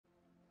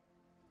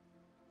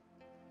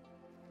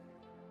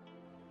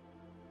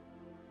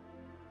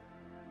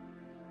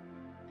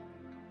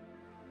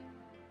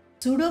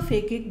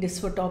Pseudophakic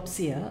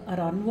dysphotopsia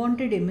are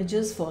unwanted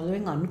images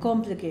following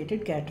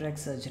uncomplicated cataract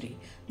surgery.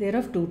 They are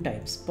of two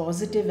types,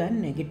 positive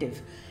and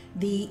negative.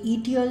 The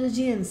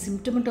etiology and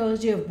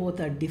symptomatology of both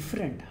are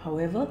different.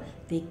 However,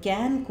 they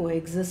can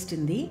coexist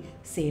in the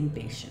same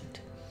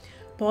patient.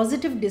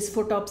 Positive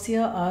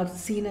dysphotopsia are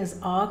seen as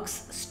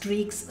arcs,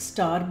 streaks,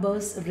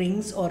 starbursts,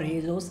 rings or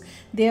halos.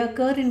 They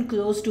occur in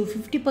close to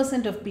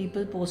 50% of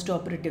people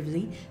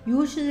postoperatively,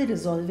 usually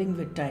resolving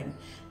with time.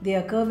 They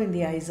occur when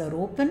the eyes are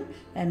open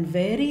and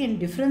vary in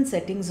different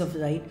settings of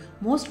light,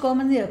 most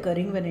commonly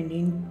occurring when an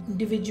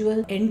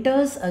individual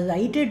enters a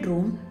lighted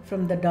room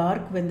from the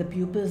dark when the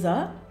pupils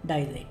are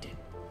dilated.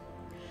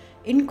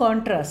 In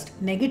contrast,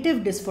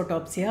 negative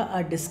dysphotopsia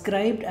are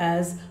described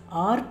as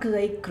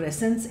arc-like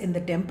crescents in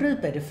the temporal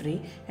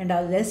periphery and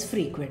are less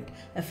frequent,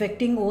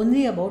 affecting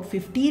only about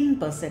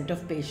 15%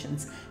 of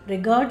patients.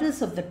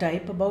 Regardless of the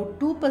type, about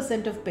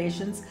 2% of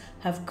patients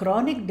have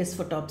chronic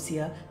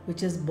dysphotopsia,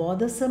 which is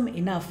bothersome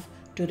enough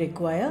to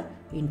require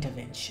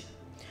intervention.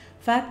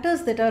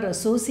 Factors that are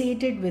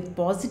associated with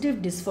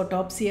positive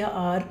dysphotopsia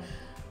are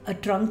a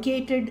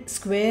truncated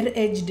square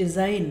edge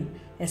design,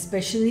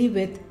 especially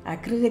with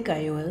acrylic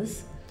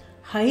IOLs,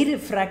 high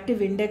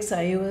refractive index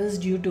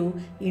IOLs due to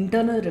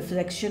internal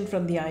reflection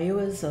from the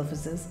IOL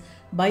surfaces,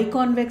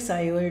 biconvex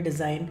IOL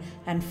design,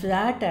 and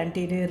flat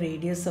anterior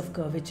radius of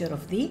curvature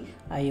of the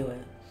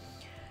IOL.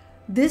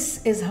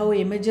 This is how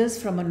images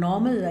from a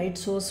normal light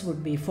source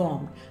would be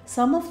formed.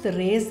 Some of the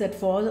rays that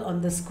fall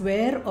on the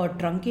square or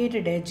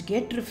truncated edge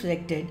get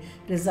reflected,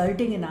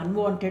 resulting in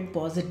unwanted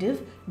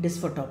positive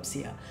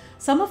dysphotopsia.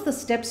 Some of the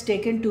steps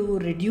taken to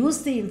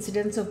reduce the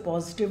incidence of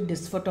positive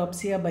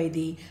dysphotopsia by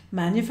the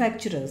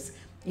manufacturers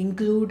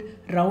include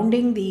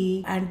rounding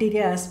the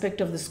anterior aspect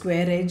of the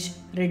square edge,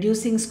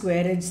 reducing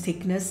square edge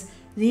thickness,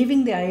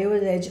 leaving the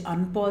IOL edge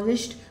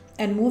unpolished,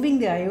 and moving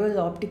the IOL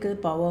optical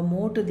power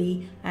more to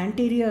the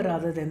anterior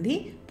rather than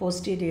the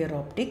posterior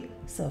optic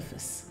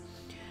surface.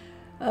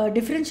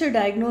 Differential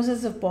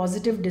diagnosis of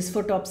positive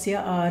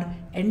dysphotopsia are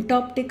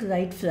entoptic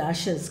light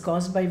flashes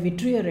caused by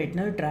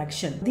vitreoretinal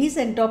traction. These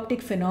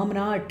entoptic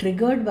phenomena are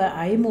triggered by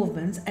eye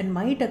movements and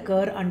might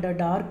occur under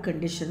dark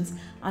conditions,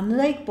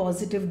 unlike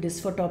positive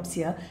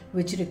dysphotopsia,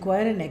 which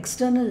require an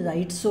external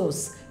light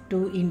source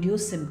to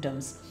induce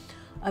symptoms.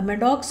 A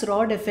Maddox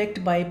rod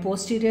effect by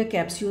posterior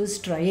capsule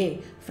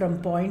striae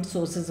from point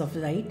sources of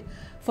light,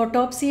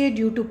 photopsia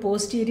due to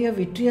posterior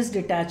vitreous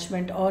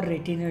detachment or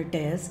retinal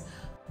tears,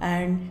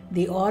 and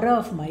the aura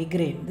of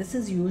migraine. This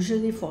is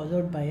usually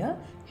followed by a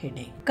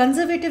headache.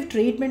 Conservative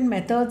treatment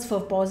methods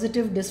for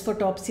positive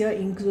dysphotopsia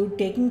include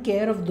taking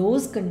care of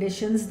those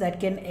conditions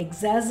that can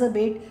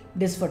exacerbate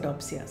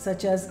dysphotopsia,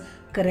 such as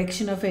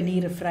correction of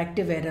any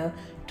refractive error,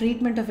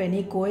 treatment of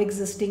any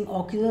coexisting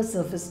ocular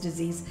surface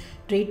disease,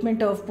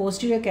 treatment of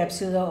posterior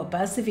capsular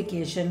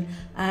opacification,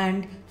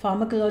 and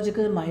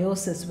pharmacological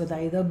meiosis with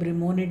either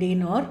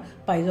brimonidine or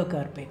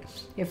pilocarpine.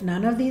 If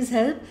none of these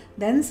help,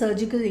 then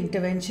surgical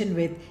intervention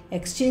with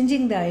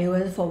exchanging the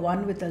IOL for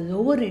one with a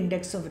lower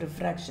index of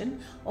refraction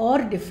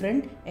or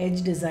different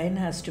edge design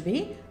has to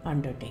be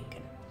undertaken.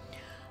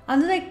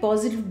 Unlike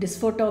positive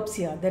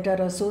dysphotopsia that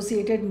are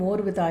associated more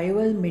with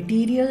IOL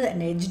material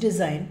and edge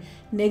design,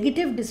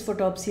 negative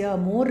dysphotopsia are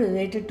more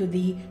related to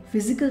the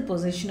physical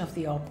position of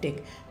the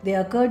optic. They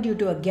occur due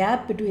to a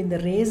gap between the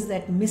rays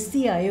that miss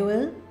the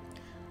IOL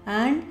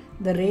and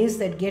the rays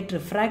that get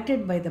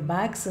refracted by the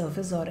back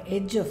surface or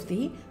edge of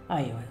the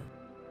IOL.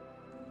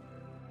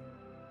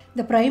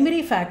 The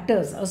primary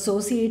factors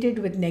associated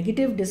with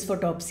negative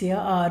dysphotopsia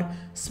are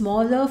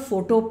smaller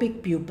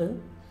photopic pupil,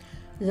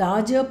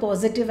 larger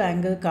positive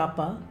angle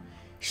kappa,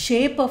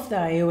 shape of the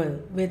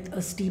IOL with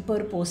a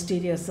steeper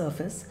posterior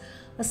surface,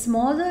 a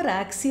smaller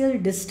axial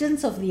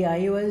distance of the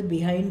IOL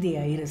behind the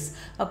iris.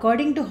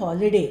 According to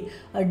Holliday,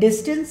 a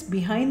distance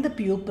behind the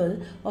pupil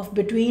of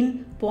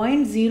between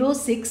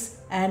 0.06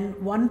 and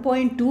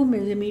 1.2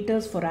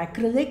 millimeters for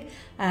acrylic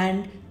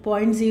and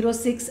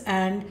 0.06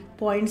 and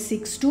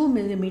 0.62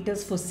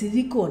 millimeters for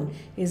silicone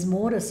is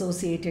more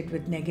associated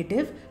with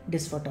negative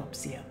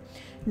dysphotopsia.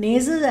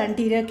 Nasal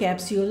anterior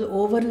capsule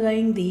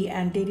overlying the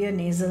anterior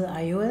nasal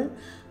IOL,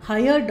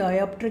 higher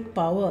dioptric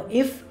power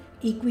if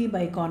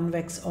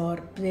equibiconvex or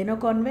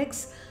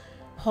planoconvex,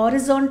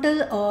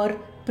 horizontal or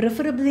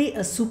preferably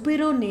a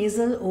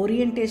superonasal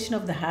orientation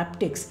of the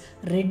haptics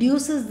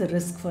reduces the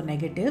risk for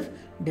negative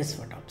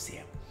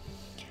dysphotopsia.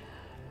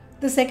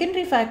 The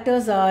secondary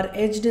factors are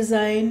edge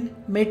design,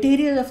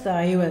 material of the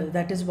IOL,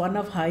 that is one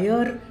of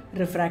higher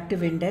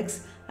refractive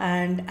index,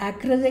 and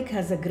acrylic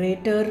has a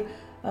greater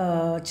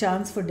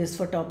chance for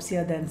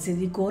dysphotopsia than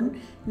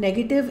silicone,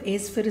 negative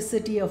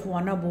asphericity of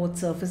one or both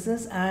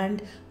surfaces,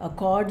 and a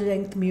chord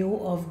length mu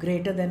of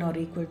greater than or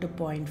equal to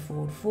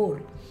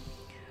 0.44.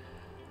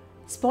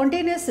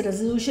 Spontaneous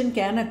resolution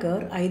can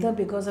occur either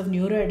because of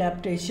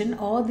neuroadaptation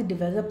or the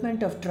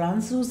development of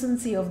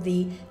translucency of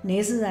the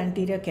nasal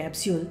anterior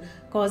capsule,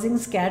 causing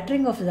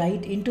scattering of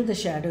light into the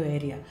shadow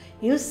area.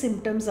 If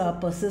symptoms are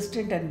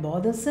persistent and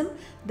bothersome,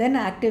 then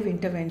active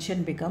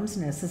intervention becomes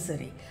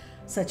necessary,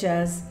 such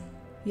as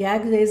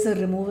YAG laser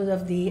removal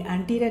of the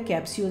anterior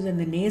capsule in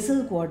the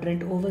nasal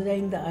quadrant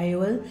overlying the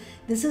IOL.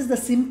 This is the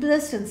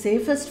simplest and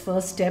safest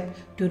first step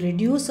to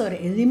reduce or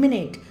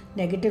eliminate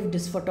negative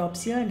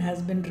dysphotopsia and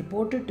has been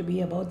reported to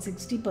be about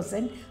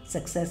 60%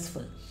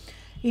 successful.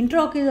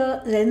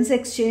 Intraocular lens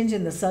exchange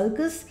in the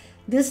sulcus.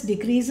 This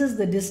decreases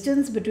the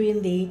distance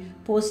between the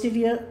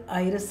posterior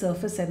iris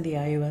surface and the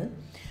IOL.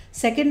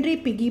 Secondary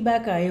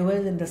piggyback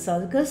IOL in the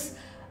sulcus.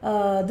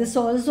 This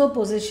also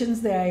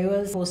positions the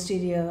IOL's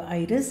posterior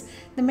iris.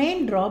 The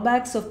main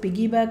drawbacks of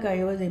piggyback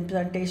IOL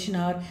implantation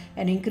are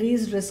an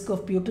increased risk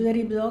of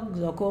pupillary block,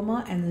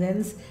 glaucoma, and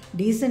lens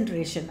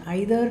decentration,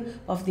 either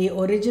of the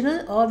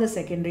original or the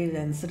secondary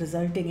lens,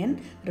 resulting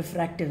in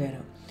refractive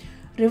error.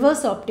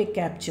 Reverse optic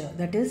capture,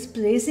 that is,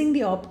 placing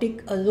the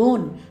optic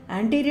alone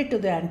anterior to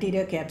the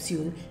anterior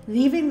capsule,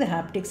 leaving the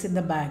haptics in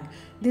the bag.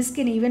 This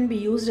can even be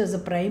used as a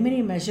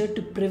primary measure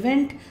to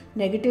prevent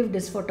negative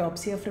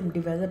dysphotopsia from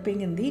developing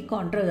in the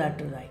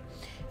contralateral eye.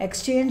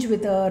 Exchange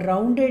with a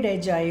rounded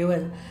edge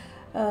IOL.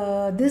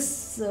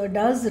 This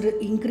does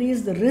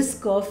increase the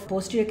risk of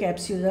posterior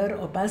capsular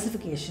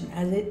opacification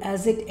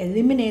as it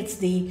eliminates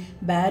the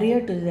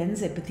barrier to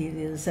lens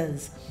epithelial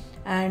cells,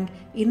 and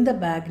in the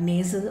bag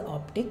nasal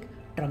optic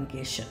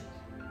truncation.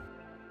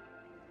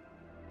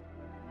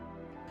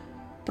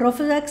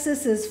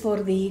 Prophylaxis is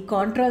for the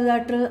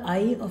contralateral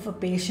eye of a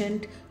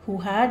patient who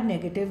had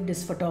negative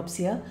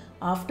dysphotopsia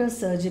after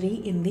surgery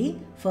in the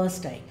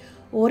first eye.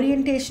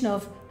 Orientation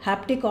of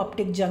haptic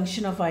optic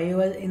junction of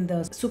IOL in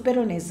the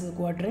superonasal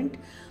quadrant.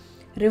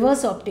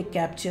 Reverse optic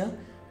capture.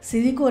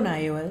 Silicone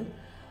IOL.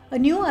 A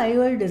new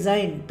IOL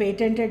design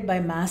patented by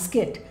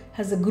Masket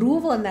has a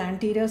groove on the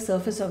anterior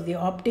surface of the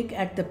optic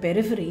at the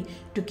periphery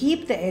to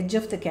keep the edge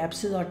of the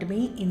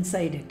capsulotomy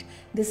inside it.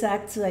 This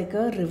acts like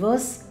a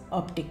reverse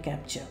optic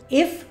capture.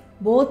 If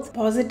both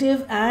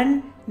positive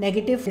and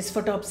negative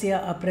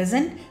dysphotopsia are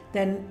present,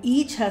 then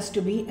each has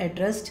to be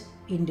addressed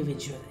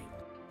individually.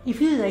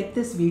 If you like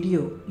this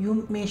video,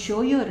 you may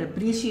show your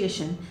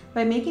appreciation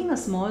by making a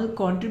small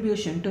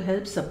contribution to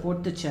help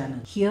support the channel.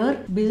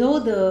 Here below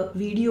the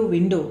video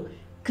window,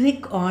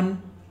 click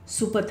on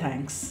Super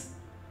Thanks.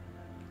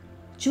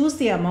 Choose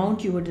the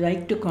amount you would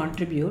like to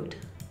contribute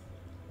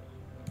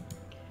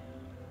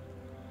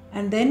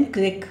and then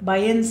click Buy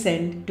and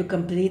Send to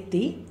complete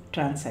the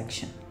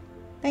transaction.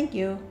 Thank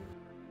you.